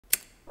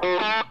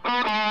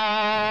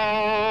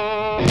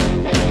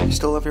You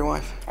still love your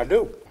wife? I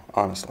do.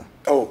 Honestly.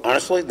 Oh,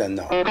 honestly? Then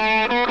no.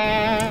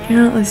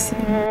 You're not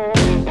listening.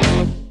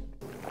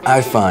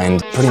 I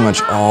find pretty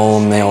much all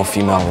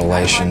male-female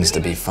relations to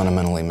be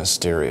fundamentally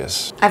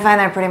mysterious. I find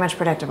they're pretty much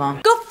predictable.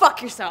 Go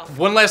fuck yourself.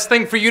 One less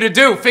thing for you to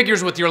do.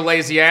 Figures with your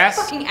lazy ass.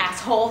 Fucking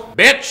asshole.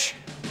 Bitch!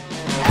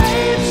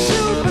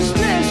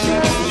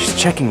 She's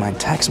checking my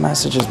text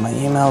messages, my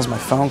emails, my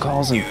phone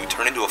calls, and... You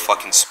turn into a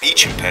fucking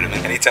speech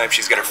impediment anytime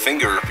she's got her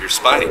finger up your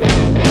spine.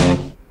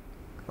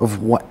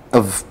 Of what?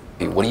 Of...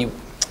 What do you...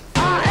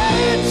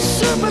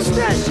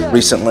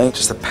 Recently,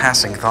 just a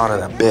passing thought of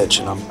that bitch,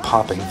 and I'm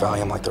popping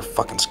Valium like they're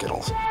fucking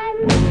Skittles.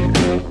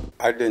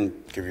 I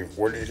didn't give you...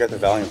 Where did you get the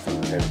Valium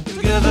from, babe?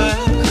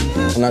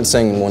 I'm not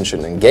saying one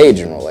shouldn't engage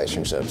in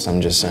relationships.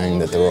 I'm just saying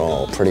that they're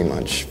all pretty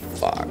much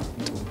fucked.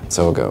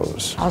 So it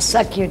goes. I'll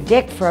suck your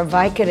dick for a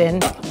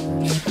Vicodin.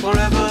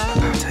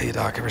 I'll tell you,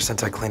 Doc, ever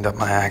since I cleaned up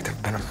my act,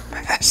 I've been a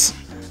mess.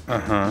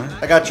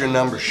 I got your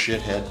number,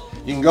 shithead.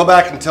 You can go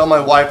back and tell my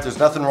wife there's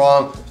nothing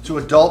wrong with two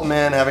adult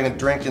men having a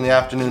drink in the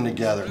afternoon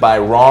together. By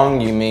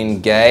wrong, you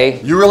mean gay?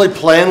 You really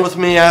playing with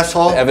me,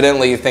 asshole?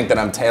 Evidently you think that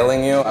I'm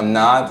tailing you. I'm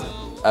not.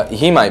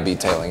 He might be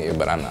tailing you,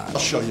 but I'm not. I'll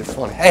show you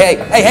funny. Hey!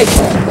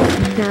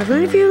 Now I've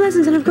learned a few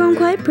lessons and I've grown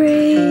quite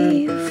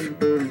brave.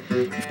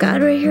 If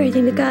God were here, I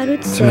think that God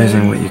would say. It's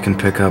amazing what you can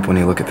pick up when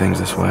you look at things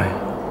this way.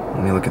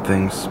 When you look at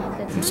things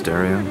in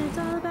stereo.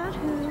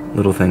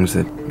 Little things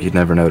that you'd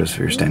never notice if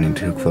you're standing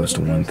too close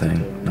to one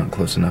thing, not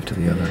close enough to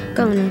the other.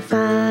 Gonna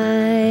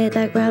fight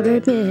like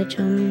Robert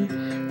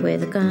Mitchum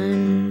with a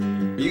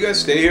gun. You guys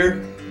stay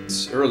here?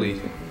 It's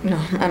early. No,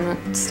 I'm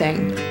not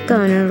staying.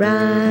 Gonna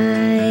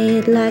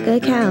ride like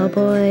a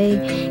cowboy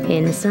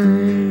in the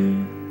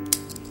sun.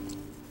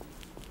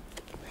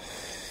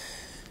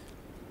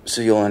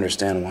 So you'll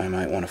understand why I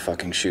might want to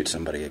fucking shoot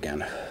somebody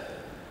again.